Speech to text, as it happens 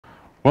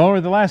Well, we're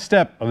at the last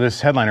step of this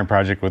headliner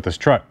project with this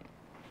truck.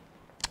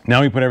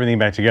 Now we put everything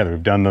back together.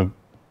 We've done the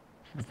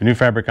new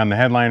fabric on the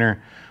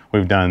headliner.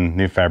 We've done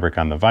new fabric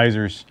on the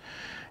visors.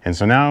 And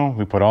so now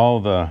we put all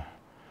the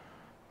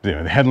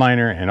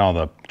headliner and all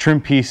the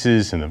trim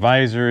pieces and the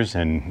visors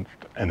and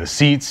the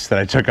seats that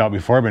I took out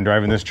before. I've been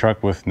driving this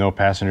truck with no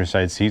passenger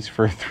side seats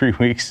for 3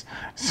 weeks.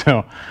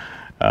 So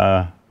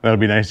that'll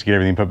be nice to get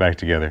everything put back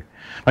together.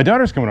 My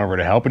daughter's coming over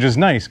to help, which is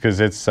nice because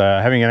it's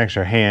having an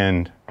extra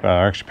hand,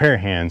 extra pair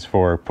of hands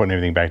for putting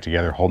everything back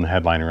together, holding the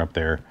headliner up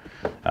there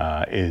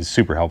is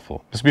super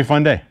helpful. This will be a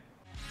fun day.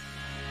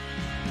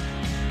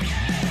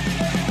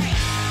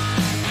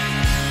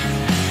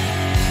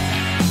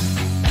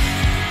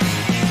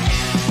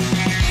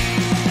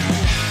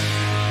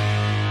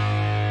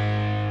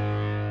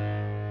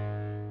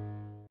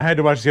 I had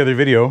to watch the other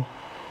video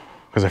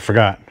because I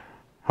forgot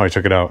how I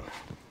took it out.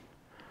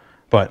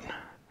 But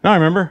now I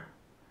remember.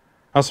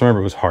 I also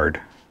remember it was hard.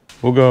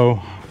 We'll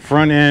go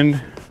front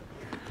end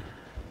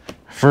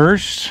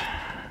first.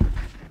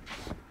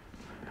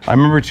 I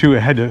remember too, I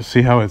had to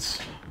see how it's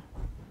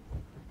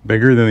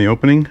bigger than the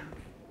opening.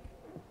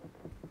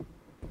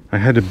 I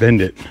had to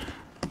bend it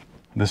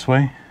this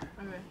way.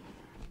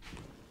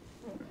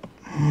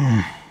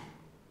 Okay.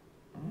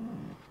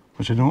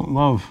 Which I don't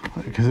love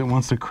because it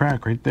wants to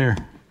crack right there.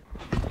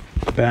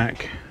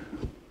 Back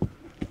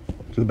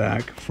to the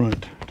back,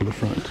 front to the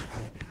front.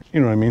 You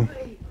know what I mean?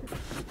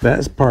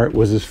 That part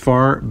was as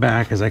far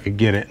back as I could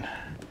get it.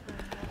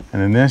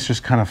 And then this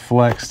just kind of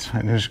flexed,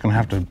 and I'm just gonna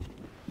have to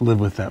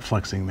live with that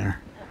flexing there.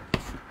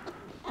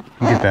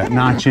 Get that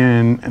notch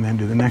in, and then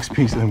do the next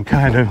piece, and then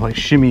kind of like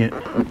shimmy it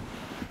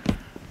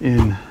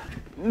in.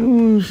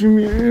 Ooh,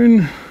 shimmy it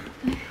in.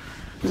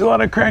 There's a lot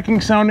of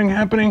cracking sounding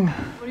happening.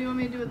 What do you want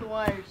me to do with the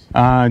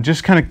wires?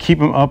 Just kind of keep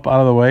them up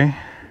out of the way.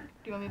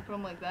 Do you want me to put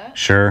them like that?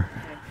 Sure.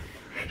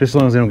 Okay. Just as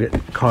long as they don't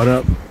get caught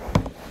up.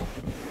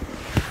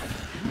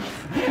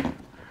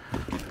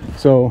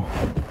 So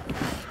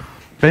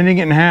bending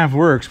it in half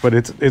works, but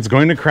it's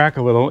going to crack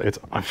a little. It's,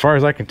 as far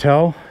as I can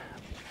tell,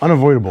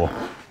 unavoidable.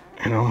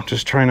 You know,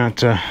 just try not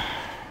to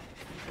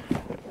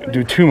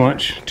do too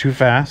much, too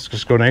fast.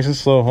 Just go nice and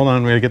slow. Hold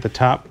on, we gotta get the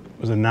top.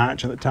 There's a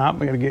notch at the top.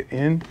 We gotta get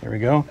in. There we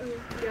go.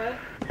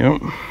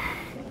 Yep.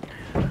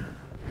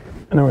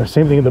 And then the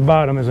same thing at the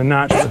bottom. There's a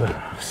notch where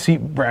the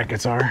seat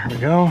brackets are. Here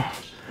we go.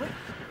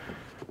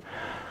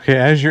 Okay,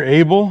 as you're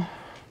able,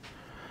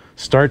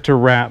 start to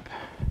wrap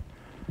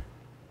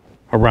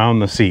around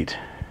the seat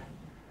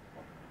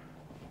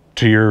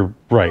to your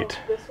right.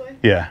 Oh, this way?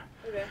 Yeah.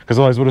 Okay. Because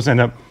otherwise we'll just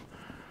end up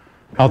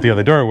out the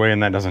other doorway,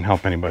 and that doesn't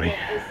help anybody.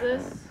 Is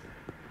this?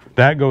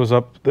 That goes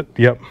up,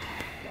 yep,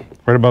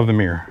 right above the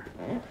mirror.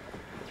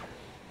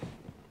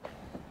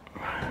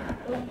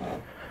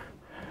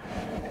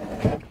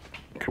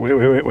 Okay,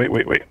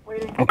 wait.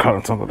 I'm caught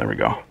on something. There we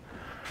go.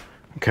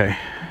 Okay.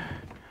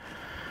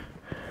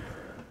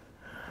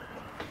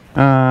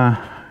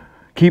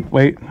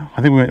 Wait.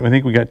 I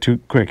think we got too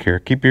quick here.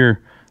 Keep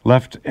your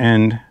left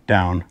end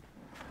down.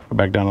 Go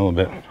back down a little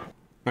bit.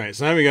 All right,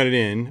 so now we got it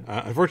in.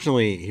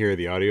 Unfortunately, here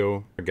the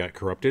audio got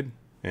corrupted,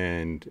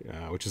 and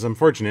which is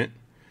unfortunate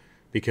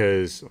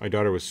because my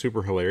daughter was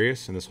super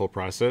hilarious in this whole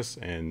process,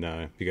 and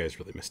you guys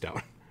really missed out.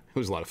 It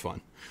was a lot of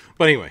fun.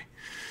 But anyway,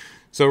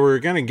 so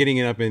we're kind of getting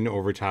it up in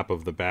over top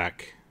of the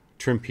back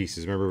trim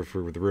pieces. Remember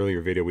for the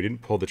earlier video, we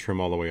didn't pull the trim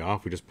all the way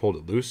off. We just pulled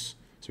it loose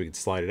so we could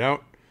slide it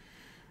out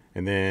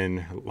and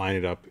then line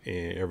it up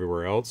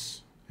everywhere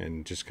else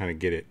and just kind of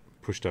get it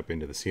pushed up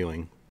into the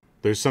ceiling.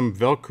 There's some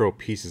Velcro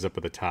pieces up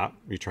at the top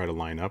you try to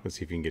line up and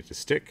see if you can get it to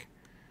stick.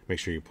 Make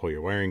sure you pull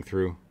your wiring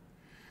through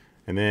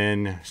and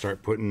then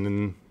start putting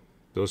in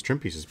those trim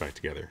pieces back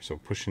together. So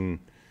pushing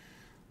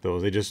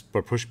those, they just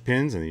push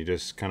pins and you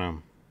just kind of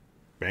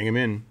bang them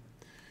in.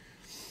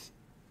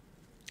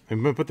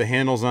 I'm going to put the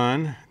handles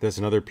on. That's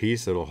another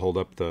piece that'll hold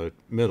up the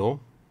middle.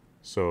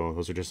 So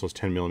those are just those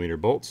 10mm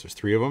bolts. There's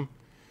 3 of them.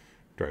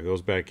 Drive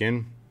those back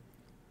in.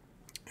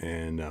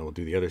 And we'll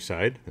do the other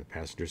side, the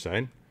passenger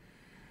side.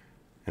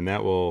 And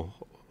that will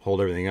hold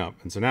everything up.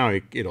 And so now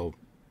the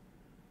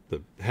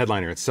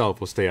headliner itself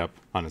will stay up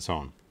on its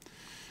own.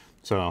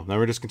 So now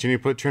we're just continue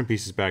to put trim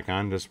pieces back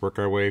on. Just work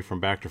our way from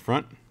back to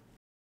front.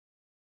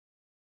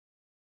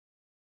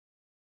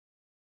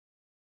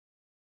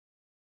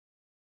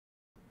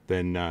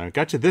 Then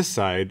got to this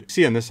side.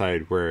 See on this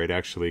side where it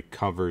actually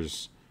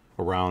covers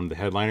around the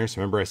headliner. So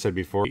remember I said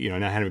before, you know,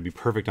 not having to be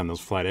perfect on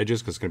those flat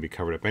edges because it's going to be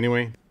covered up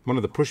anyway. One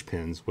of the push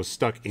pins was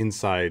stuck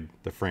inside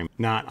the frame,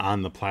 not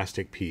on the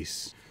plastic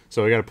piece.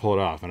 So I got to pull it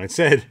off. And I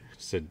said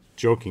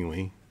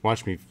jokingly,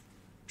 watch me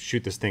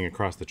shoot this thing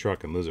across the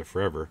truck and lose it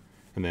forever.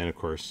 And then of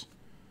course,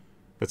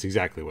 that's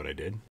exactly what I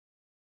did.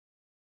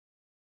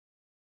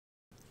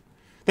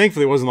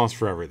 Thankfully it wasn't lost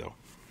forever though.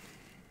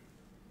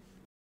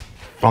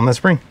 Found that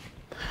spring.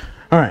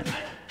 All right,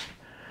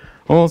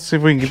 well, let's see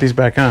if we can get these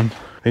back on.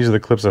 These are the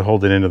clips that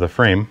hold it into the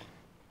frame.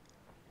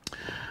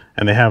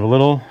 And they have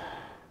little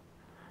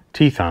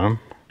teeth on them.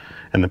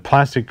 And the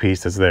plastic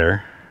piece that's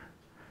there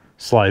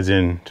slides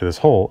into this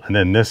hole. And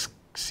then these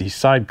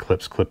side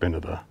clips clip into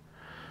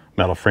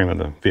metal frame of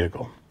the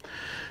vehicle.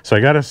 So I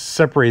got to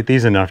separate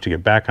these enough to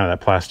get back onto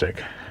that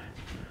plastic,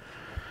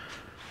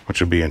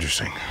 which will be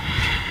interesting.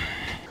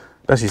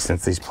 Especially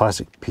since these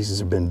plastic pieces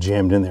have been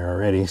jammed in there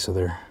already, so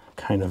they're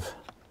kind of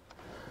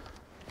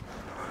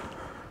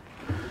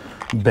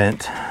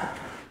bent.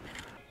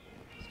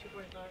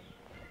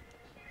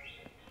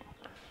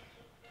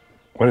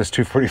 What is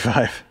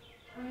 245?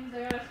 That means I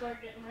gotta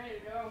start getting ready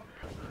to go.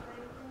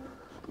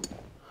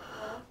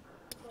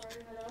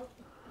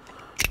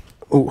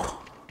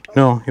 Oh,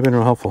 no, you've been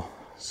real helpful.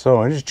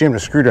 So I just jammed a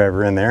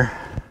screwdriver in there.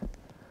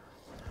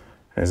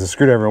 As the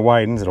screwdriver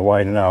widens, it'll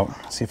widen out.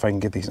 Let's see if I can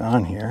get these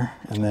on here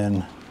and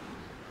then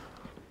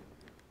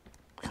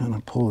kind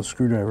of pull the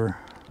screwdriver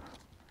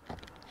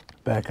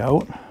back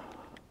out.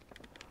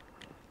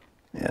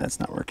 Yeah, that's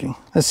not working.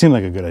 That seemed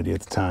like a good idea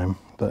at the time,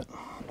 but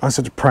I just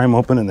have to pry them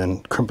open and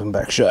then crimp them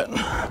back shut.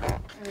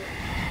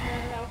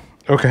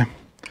 Okay.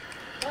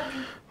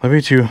 Love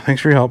you too.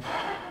 Thanks for your help.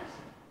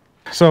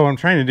 So what I'm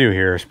trying to do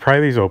here is pry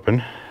these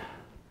open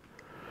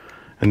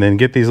and then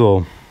get these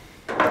little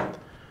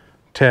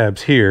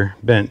tabs here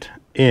bent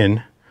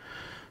in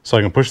so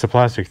I can push the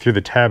plastic through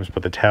the tabs,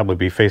 but the tab would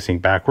be facing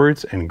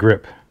backwards and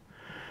grip.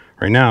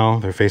 Right now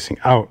they're facing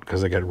out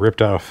because I got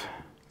ripped off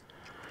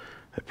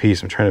that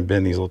piece. I'm trying to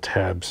bend these little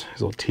tabs,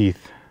 these little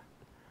teeth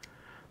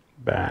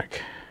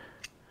back.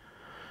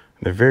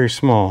 They're very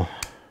small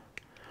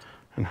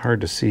and hard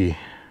to see.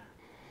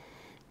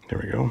 There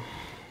we go.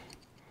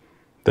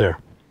 There.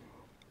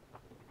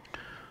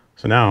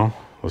 So now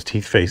those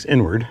teeth face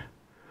inward.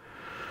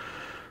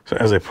 So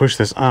as I push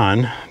this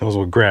on, those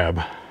will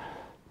grab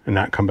and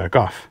not come back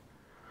off.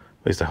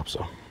 At least I hope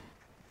so.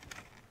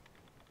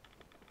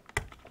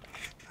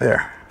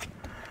 There.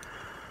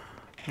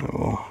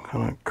 We'll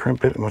kind of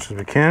crimp it as much as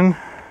we can.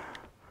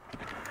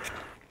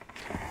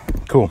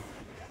 Cool.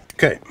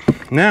 Okay,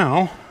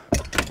 now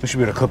we should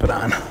be able to clip it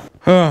on.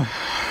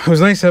 It was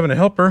nice having a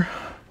helper.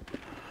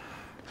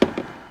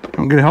 I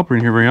don't get a helper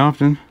in here very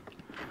often.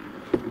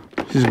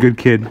 She's a good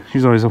kid.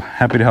 She's always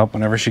happy to help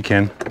whenever she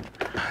can.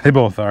 They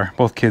both are.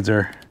 Both kids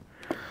are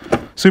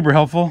super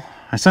helpful.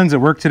 My son's at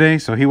work today,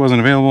 so he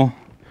wasn't available.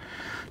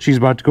 She's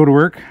about to go to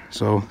work,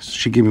 so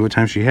she gave me what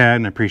time she had,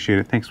 and I appreciate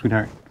it. Thanks,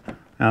 sweetheart.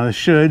 Now this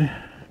should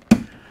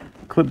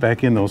clip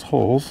back in those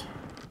holes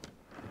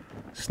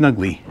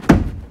snugly.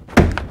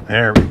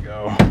 There we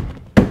go.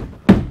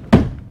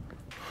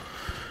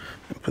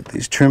 Put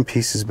these trim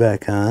pieces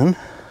back on.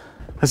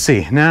 Let's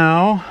see,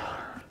 now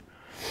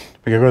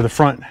we gotta go to the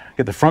front,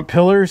 get the front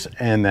pillars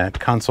and that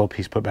console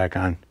piece put back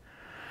on.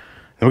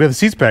 Then we got the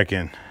seats back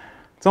in.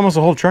 It's almost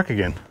a whole truck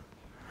again.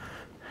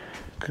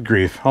 Good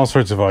grief, all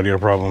sorts of audio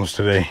problems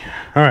today.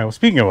 All right, well,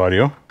 speaking of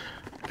audio,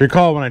 if you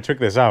recall when I took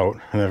this out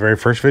in the very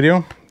first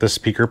video, the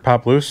speaker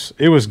popped loose.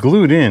 It was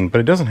glued in,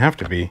 but it doesn't have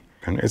to be.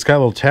 And it's got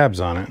little tabs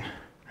on it,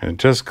 and it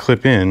does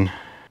clip in,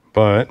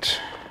 but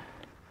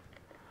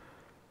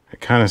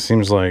it kind of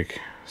seems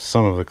like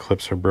some of the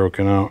clips are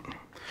broken out.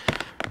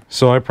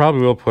 So I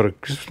probably will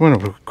put just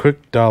want a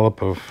quick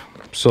dollop of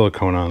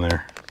silicone on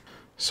there.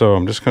 So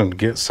I'm just going to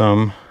get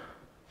some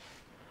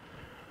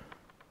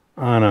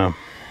on a, I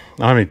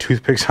don't have any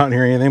toothpicks out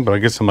here or anything, but I'll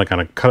get some like on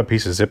a cut up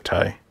piece of zip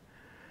tie.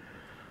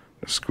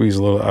 Just squeeze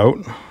a little out.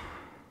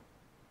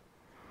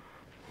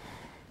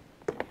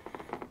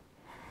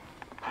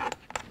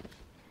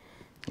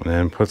 And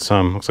then put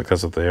some, looks like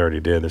that's what they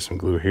already did. There's some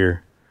glue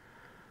here.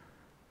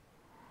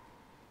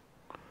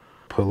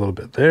 Put a little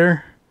bit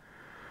there.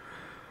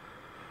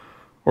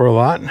 Or a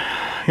lot,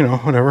 you know,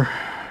 whatever.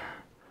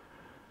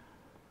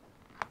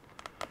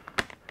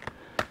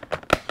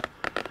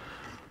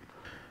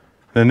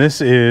 Then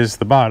this is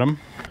the bottom.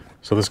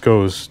 So this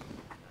goes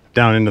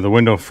down into the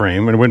window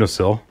frame and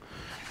windowsill,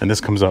 and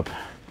this comes up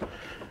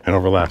and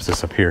overlaps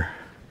this up here.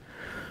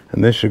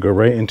 And this should go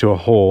right into a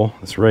hole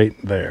that's right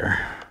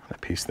there,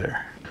 that piece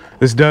there.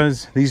 This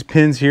does, these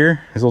pins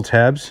here, these little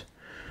tabs,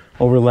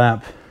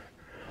 overlap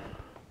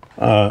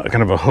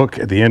kind of a hook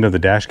at the end of the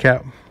dash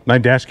cap. My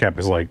dash cap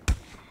is like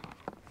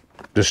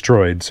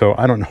destroyed, so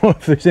I don't know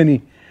if there's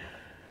any,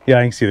 yeah,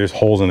 I can see there's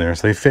holes in there,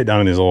 so they fit down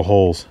in these little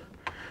holes.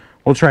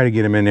 We'll try to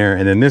get them in there,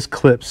 and then this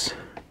clips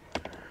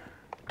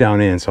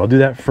down in, so I'll do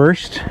that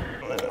first.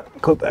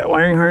 Clip that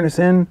wiring harness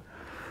in,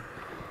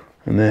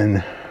 and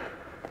then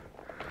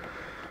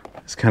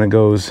this kind of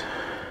goes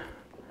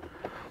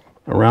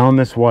around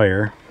this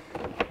wire.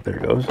 There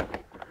it goes. And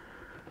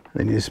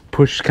then you just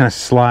push, kind of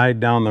slide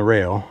down the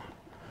rail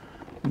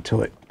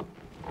until it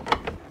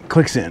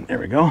clicks in. There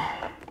we go.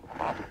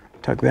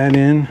 Tuck that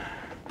in.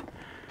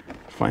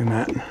 Find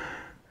that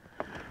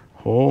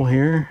hole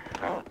here.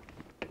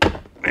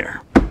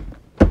 There.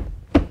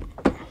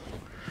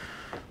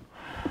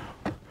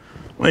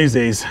 One of these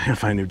days, I gotta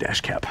find a new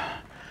dash cap.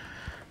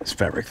 This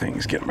fabric thing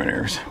is getting my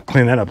nerves.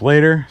 Clean that up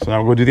later. So now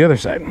we'll go do the other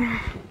side.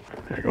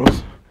 There it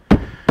goes.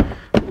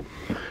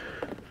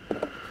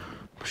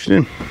 Push it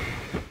in.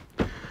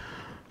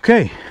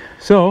 Okay,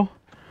 so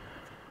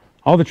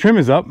all the trim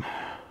is up.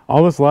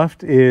 All that's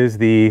left is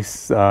the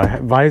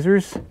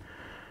visors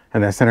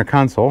and that center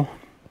console.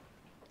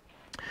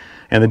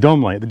 And the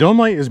dome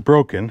light is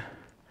broken,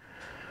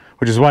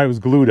 which is why it was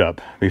glued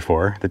up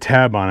before. The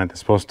tab on it that's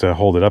supposed to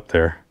hold it up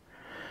there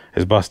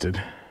is busted.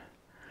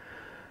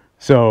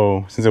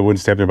 So since it wouldn't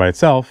stay up there by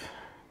itself,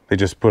 they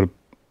just put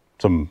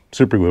some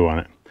super glue on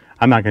it.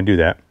 I'm not going to do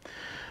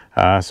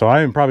that. So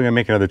I'm probably going to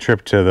make another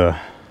trip to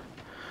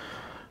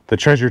the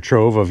treasure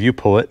trove of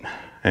U-Pull-It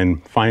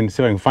and see if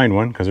I can find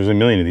one, because there's a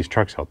million of these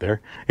trucks out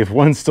there. If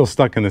one's still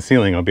stuck in the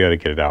ceiling, I'll be able to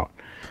get it out.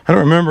 I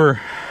don't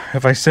remember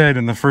if I said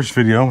in the first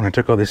video when I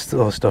took all this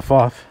stuff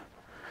off,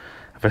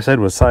 if I said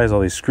what size all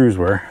these screws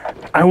were.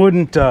 I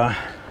wouldn't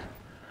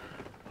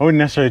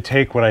necessarily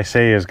take what I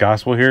say as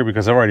gospel here,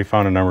 because I've already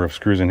found a number of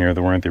screws in here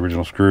that weren't the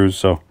original screws.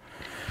 So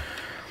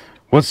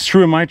what's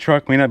true in my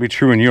truck may not be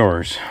true in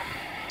yours.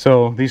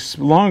 So these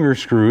longer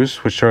screws,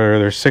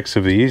 there's 6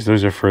 of these,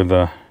 those are for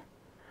the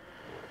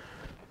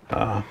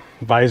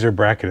visor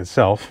bracket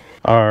itself,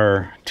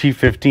 are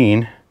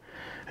T15,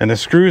 and the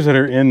screws that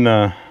are in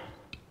the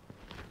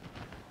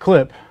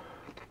clip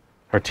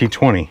are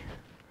T20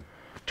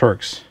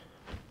 Torx.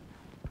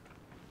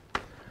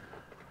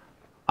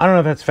 I don't know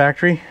if that's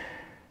factory.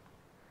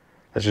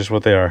 That's just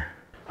what they are.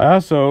 I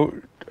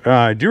also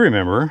do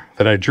remember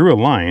that I drew a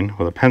line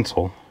with a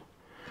pencil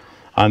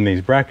on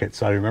these brackets,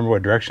 so I remember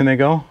what direction they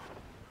go.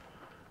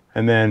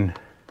 And then,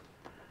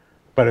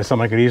 but it's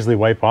something I could easily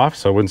wipe off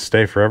so it wouldn't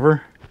stay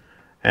forever.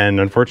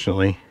 And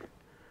unfortunately,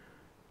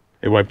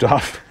 it wiped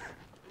off.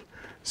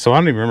 So I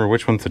don't even remember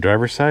which one's the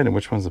driver's side and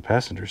which one's the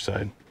passenger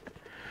side.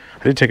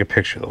 I did take a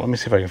picture though. Let me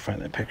see if I can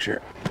find that picture.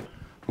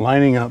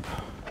 Lining up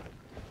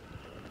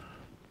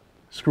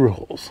screw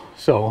holes.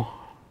 So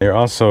they're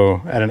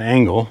also at an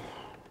angle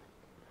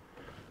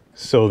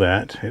so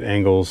that it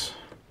angles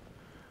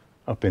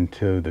up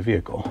into the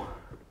vehicle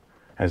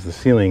as the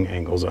ceiling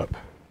angles up.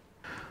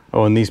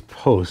 Oh, and these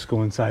posts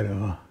go inside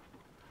of a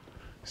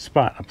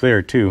spot up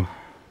there too.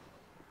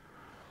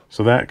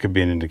 So that could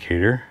be an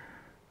indicator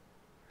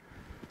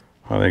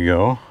how they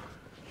go.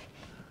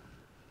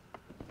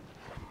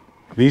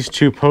 These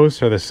 2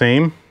 posts are the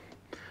same.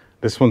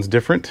 This one's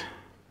different.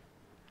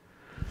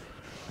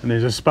 And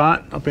there's a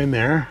spot up in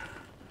there.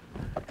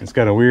 It's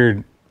got a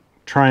weird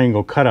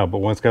triangle cutout, but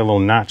one's got a little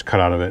notch cut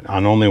out of it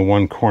on only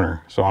one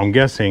corner. So I'm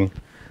guessing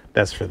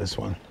that's for this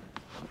one.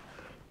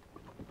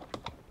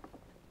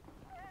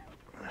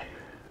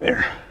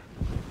 There.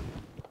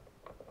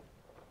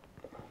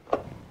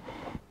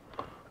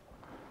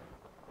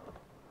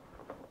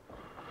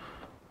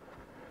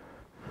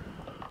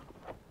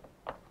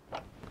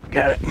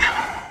 Got it.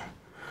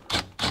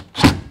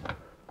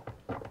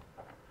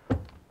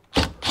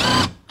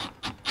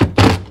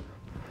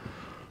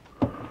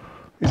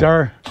 These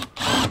are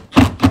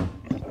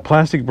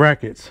plastic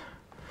brackets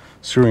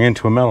screwing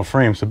into a metal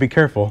frame, so be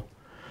careful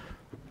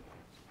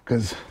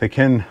because they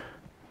can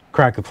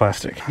crack the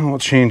plastic. We'll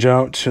change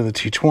out to the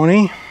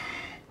T20.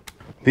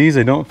 These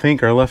I don't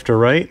think are left or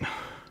right. I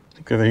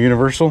think they're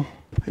universal.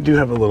 They do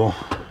have a little,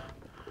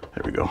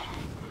 there we go,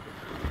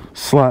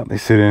 slot they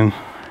sit in.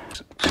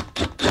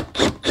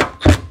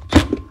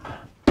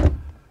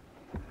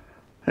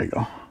 There you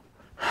go.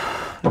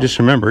 I just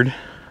remembered.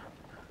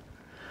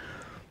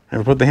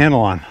 Never put the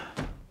handle on.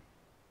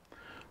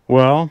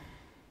 Well,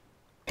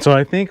 so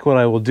I think what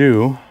I will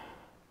do,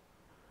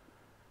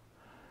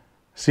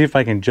 see if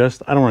I can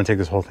just, I don't want to take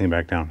this whole thing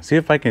back down. See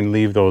if I can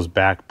leave those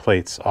back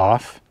plates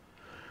off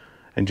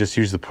and just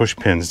use the push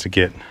pins to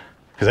get,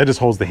 because that just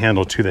holds the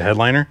handle to the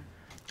headliner.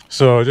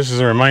 So just as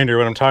a reminder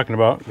what I'm talking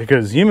about,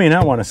 because you may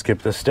not want to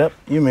skip this step.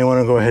 You may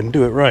want to go ahead and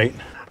do it right.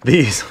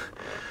 This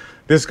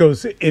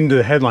goes into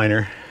the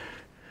headliner,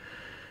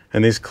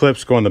 and these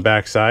clips go on the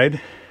back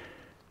side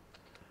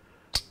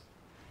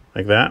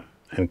like that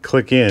and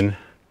click in,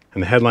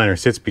 and the headliner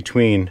sits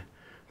between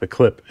the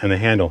clip and the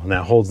handle, and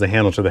that holds the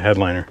handle to the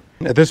headliner.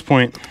 At this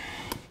point,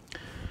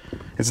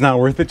 it's not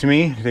worth it to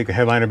me to take the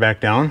headliner back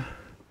down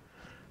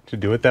to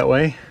do it that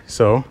way.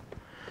 So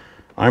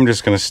I'm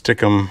just going to stick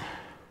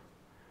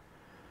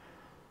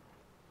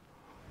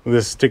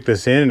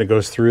this in, and it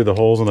goes through the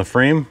holes in the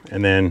frame,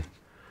 and then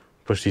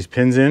push these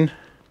pins in,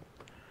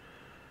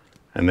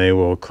 and they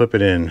will clip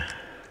it in.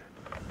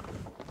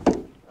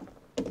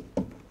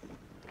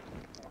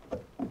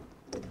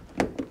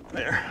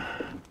 There.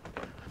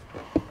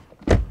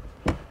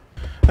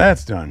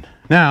 That's done.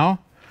 Now,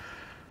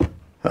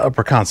 the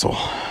upper console.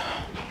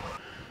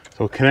 So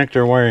we'll connect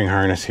our wiring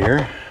harness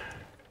here.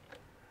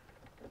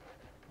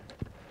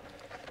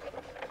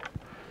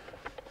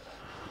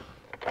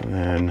 And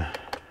then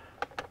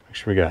make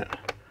sure we got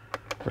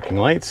working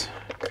lights.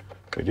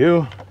 We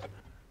do.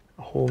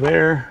 A hole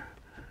there,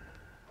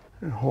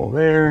 and a hole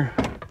there.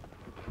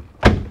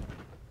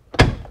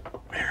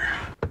 There.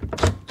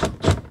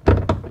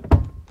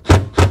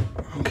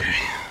 Okay,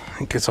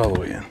 it gets all the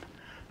way in.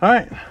 All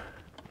right.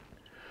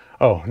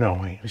 Oh, no,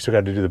 wait, we still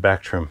got to do the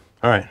back trim.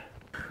 All right.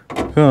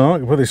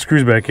 So, put these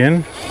screws back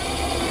in.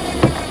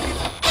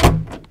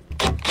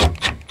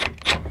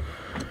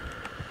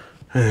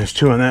 And there's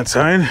 2 on that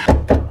side.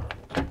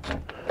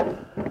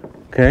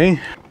 Okay.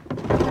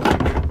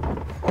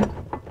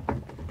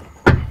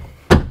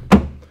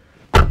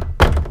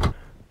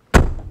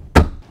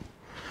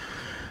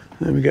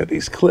 Then we got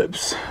these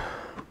clips,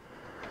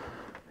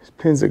 these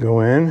pins that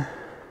go in.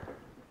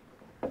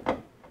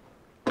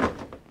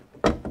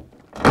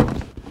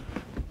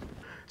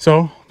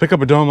 So pick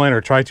up a dome light, or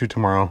try to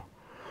tomorrow.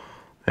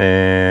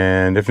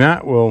 And if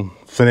not, we'll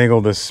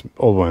finagle this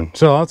old one.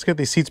 So let's get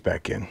these seats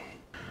back in.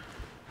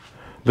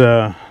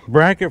 The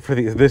bracket for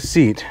this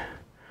seat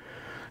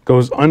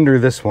goes under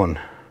this one.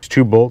 There's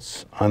 2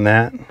 bolts on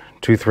that,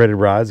 2 threaded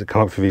rods that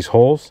come up through these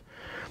holes,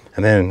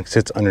 and then it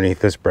sits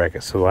underneath this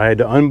bracket. So I had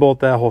to unbolt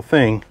that whole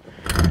thing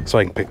so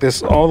I can pick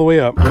this all the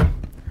way up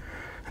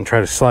and try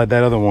to slide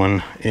that other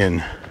one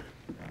in,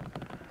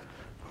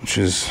 which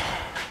is,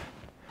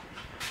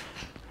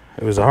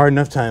 it was a hard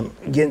enough time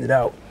getting it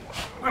out.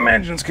 I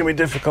imagine it's gonna be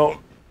difficult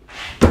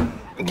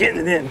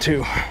getting it in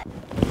too.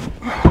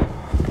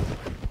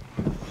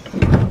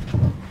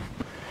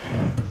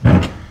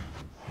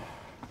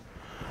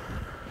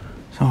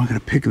 So I'm gonna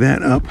pick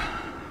that up.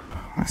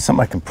 That's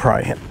something I can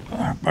pry hit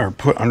or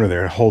put under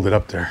there to hold it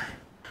up there.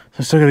 So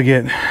I'm still gonna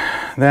get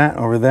that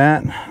over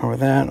that, over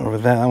that, over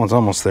that. That one's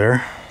almost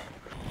there.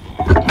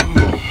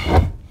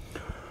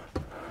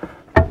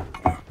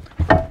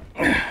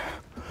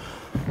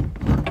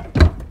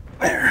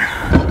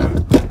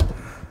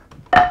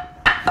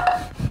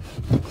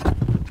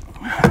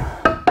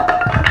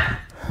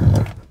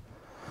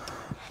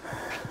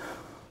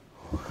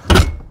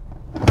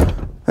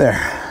 There.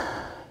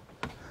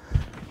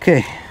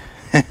 Okay.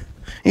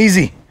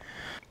 Easy.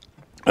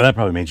 Oh, that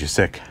probably made you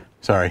sick.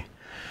 Sorry.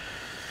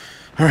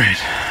 All right.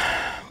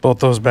 Bolt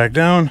those back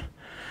down.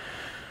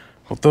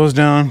 Bolt those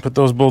down. Put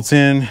those bolts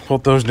in.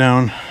 Bolt those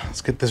down.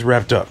 Let's get this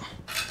wrapped up.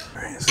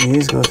 All right. So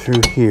these go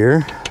through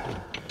here.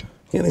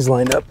 Getting these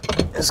lined up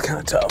is kind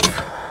of tough.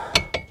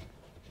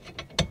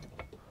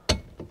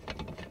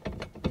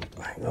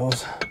 There it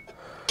goes.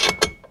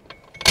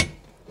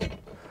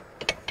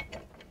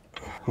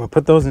 I'm gonna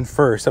put those in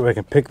first, that way I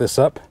can pick this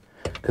up,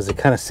 because they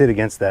kind of sit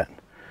against that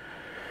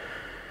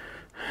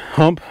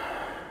hump.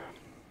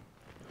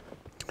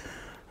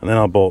 And then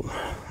I'll bolt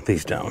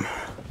these down.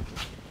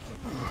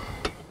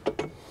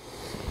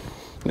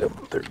 Yep,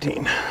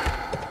 13.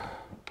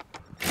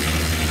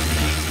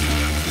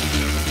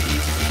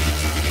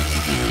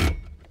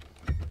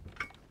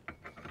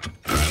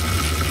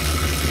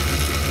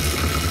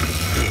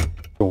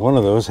 One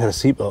of those had a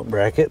seatbelt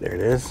bracket. There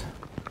it is.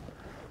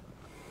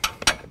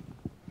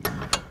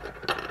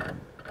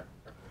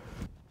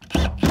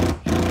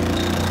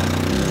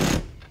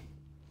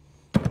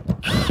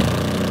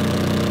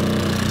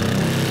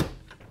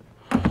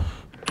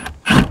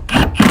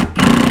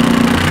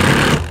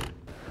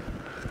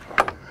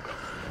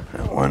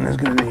 One is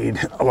going to need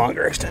a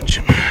longer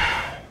extension.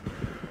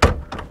 I'm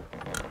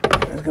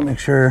just going to make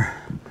sure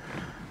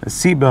the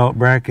seatbelt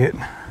bracket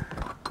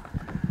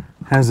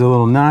has a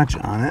little notch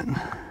on it.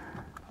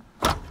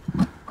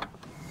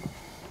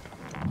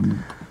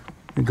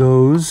 It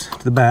goes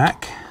to the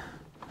back.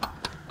 I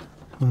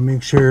want to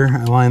make sure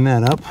I line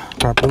that up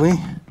properly.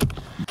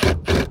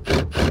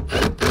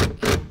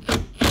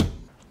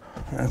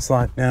 That's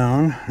locked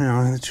down.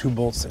 Now the 2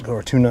 bolts that go,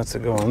 or 2 nuts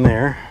that go in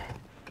there.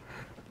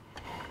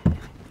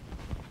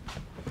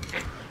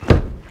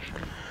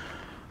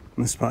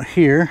 This spot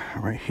here,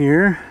 right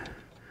here,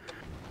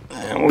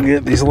 and we'll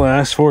get these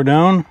last 4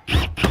 down.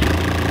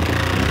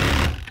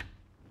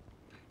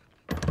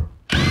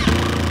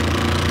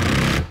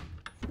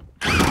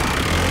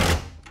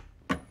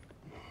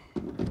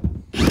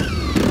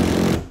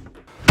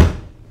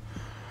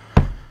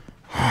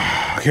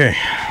 Okay.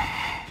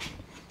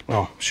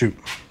 Oh, shoot.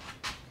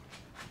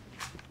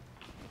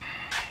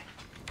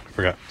 I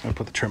forgot. I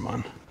put the trim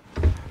on.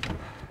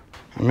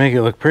 Make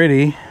it look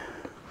pretty.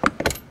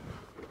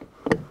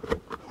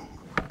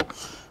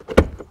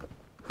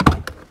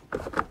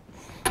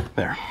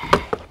 There.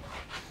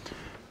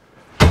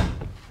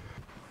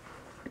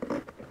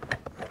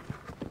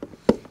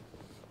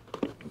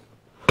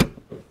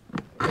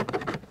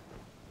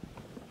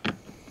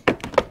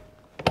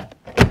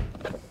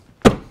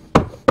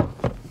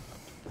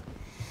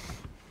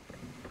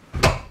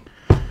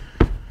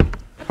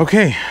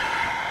 Okay,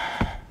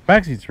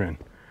 back seats are in.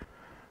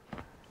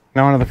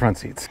 Now onto the front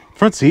seats.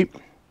 Front seat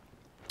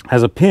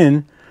has a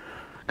pin,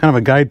 kind of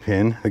a guide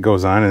pin that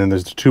goes on, and then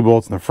there's 2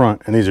 bolts in the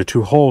front, and these are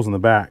 2 holes in the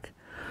back.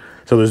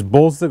 So there's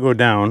bolts that go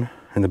down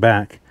in the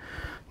back,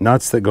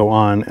 nuts that go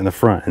on in the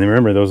front. And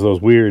remember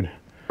those weird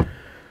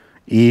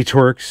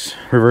E-torques,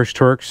 reverse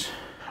torques.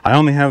 I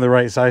only have the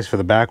right size for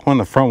the back one.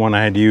 The front one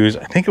I had to use,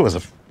 I think it was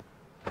a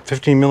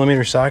 15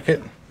 millimeter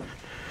socket.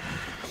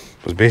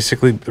 It was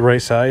basically the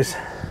right size.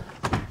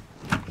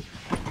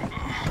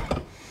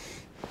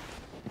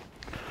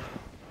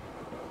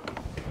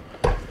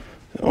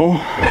 So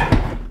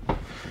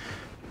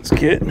let's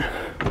get on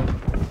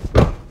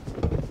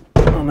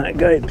that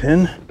guide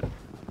pin.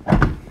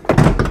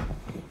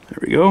 There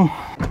we go.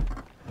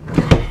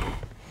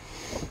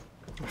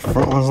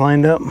 Front one's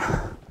lined up.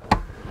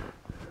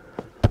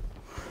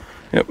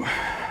 Yep.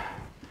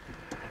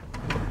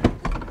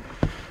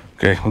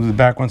 Okay, we'll do the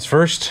back ones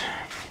first.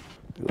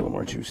 A little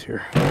more juice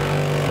here.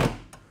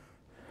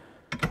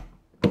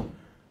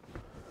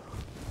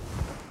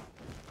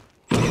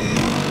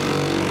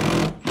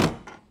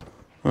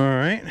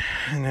 right,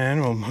 and then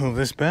we'll move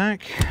this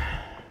back.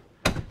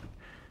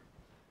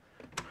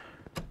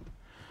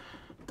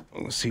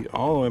 We'll see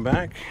all the way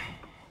back.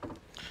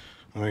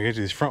 I'm gonna get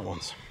to these front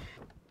ones.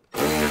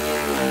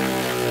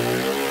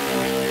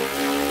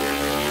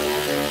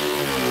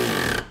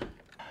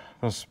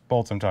 Those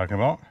bolts I'm talking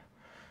about.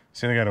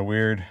 See, they got a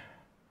weird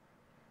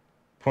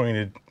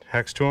pointed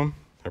hex to them.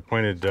 They're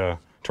pointed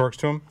torques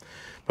to them,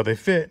 but they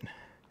fit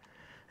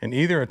in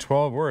either a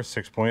 12 or a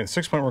 6-point.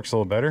 The 6-point works a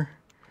little better,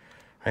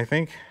 I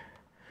think,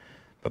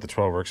 but the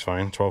 12 works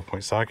fine.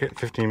 12-point socket,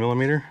 15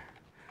 millimeter.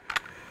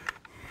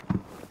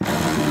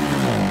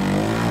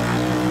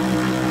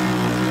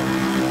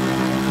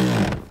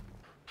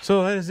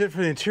 So that is it for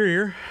the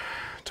interior.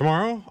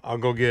 Tomorrow, I'll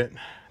go get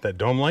that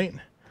dome light.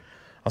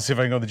 I'll see if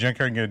I can go to the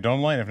junkyard and get a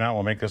dome light. If not,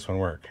 we'll make this one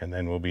work, and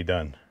then we'll be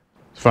done.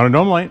 Found a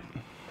dome light.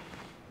 I'm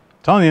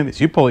telling you,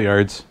 these U-pull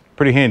yards,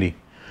 pretty handy.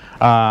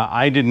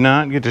 I did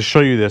not get to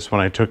show you this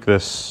when I took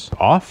this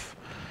off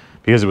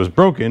because it was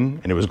broken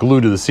and it was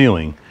glued to the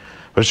ceiling.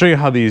 But I'll show you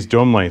how these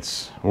dome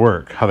lights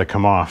work, how they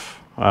come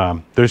off.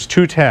 There's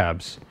 2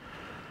 tabs.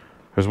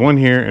 There's one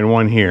here and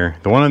one here.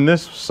 The one on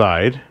this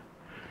side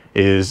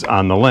is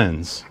on the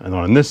lens, and the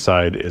one on this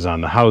side is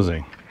on the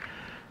housing.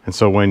 And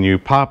so when you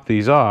pop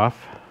these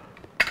off,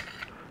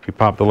 you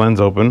pop the lens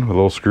open with a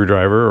little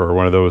screwdriver or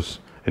one of those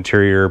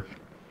interior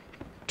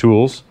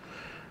tools.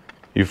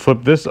 You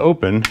flip this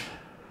open,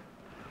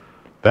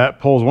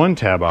 that pulls one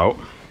tab out,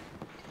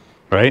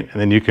 right?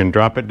 And then you can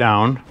drop it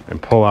down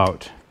and pull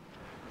out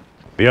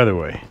the other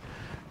way.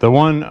 The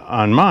one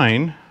on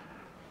mine,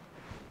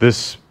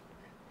 this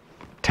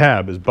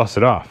tab is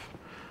busted off.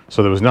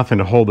 So there was nothing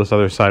to hold this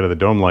other side of the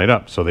dome light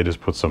up. So they just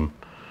put some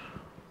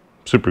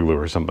super glue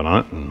or something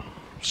on it and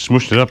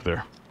smooshed it up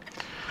there.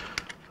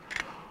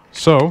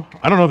 So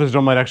I don't know if this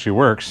dome light actually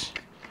works,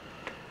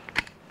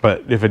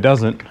 but if it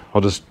doesn't,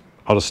 I'll just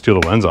steal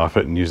the lens off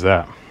it and use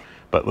that.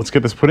 But let's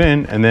get this put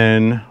in and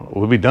then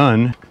we'll be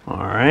done. All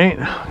right,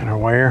 got our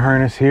wire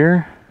harness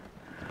here.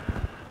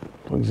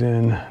 Plugs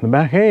in the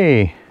back.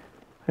 Hey,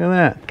 look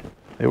at that,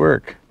 they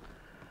work.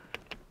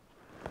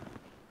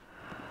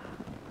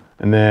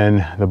 And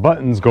then the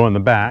buttons go in the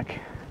back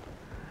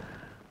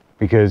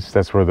because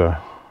that's where the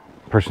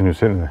person who's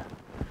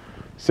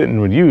sitting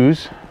would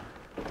use.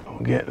 We'll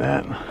get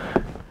that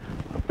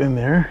up in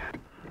there.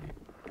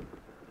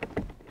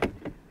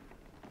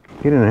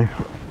 Get in there.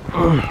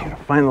 Gotta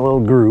find the little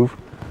groove.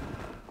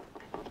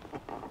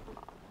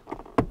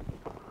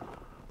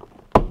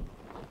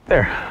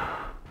 There.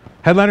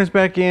 Headliner's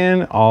back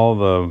in. All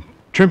the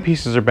trim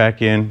pieces are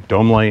back in.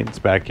 Dome light's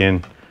back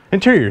in.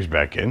 Interior's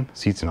back in.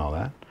 Seats and all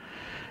that.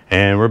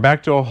 And we're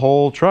back to a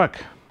whole truck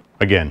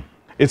again.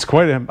 It's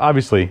quite a,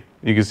 obviously,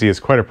 you can see it's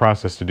quite a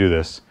process to do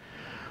this,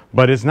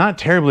 but it's not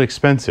terribly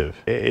expensive.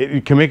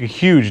 It can make a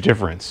huge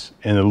difference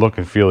in the look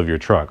and feel of your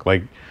truck.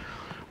 Like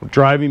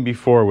driving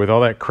before with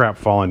all that crap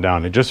falling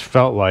down, it just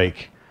felt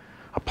like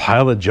a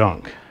pile of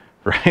junk,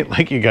 right?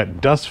 Like you got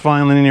dust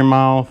filing in your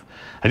mouth.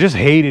 I just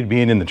hated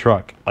being in the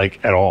truck, like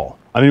at all.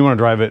 I didn't want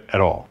to drive it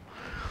at all.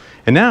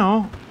 And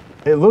now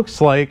it looks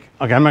like,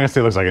 okay, I'm not gonna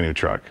say it looks like a new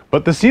truck,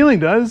 but the ceiling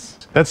does.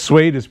 That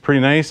suede is pretty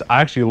nice.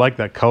 I actually like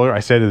that color. I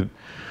said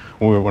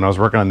when I was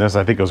working on this,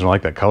 I think I was gonna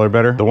like that color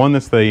better. The one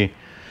that's the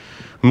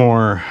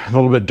more, a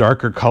little bit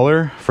darker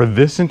color for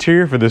this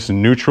interior, for this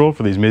neutral,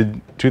 for these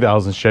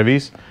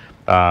mid-2000s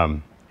Chevys,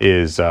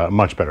 is a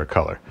much better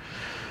color.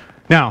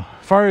 Now,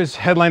 as far as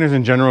headliners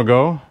in general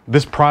go,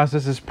 this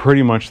process is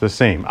pretty much the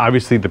same.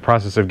 Obviously, the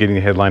process of getting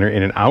the headliner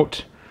in and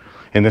out,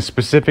 and the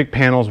specific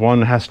panels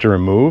one has to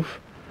remove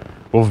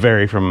will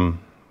vary from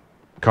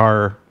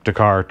car to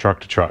car, truck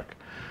to truck.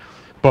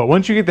 But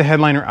once you get the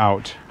headliner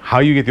out, how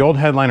you get the old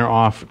headliner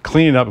off,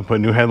 clean it up and put a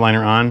new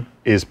headliner on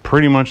is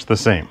pretty much the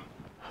same.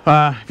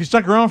 If you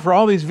stuck around for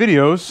all these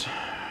videos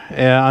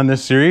on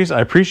this series,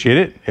 I appreciate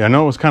it. I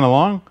know it was kind of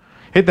long.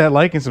 Hit that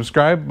like and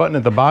subscribe button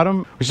at the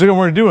bottom. We still got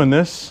more to do on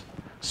this,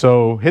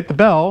 so hit the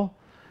bell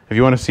if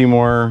you want to see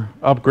more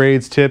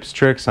upgrades, tips,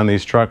 tricks on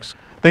these trucks.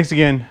 Thanks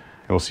again,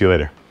 and we'll see you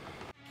later.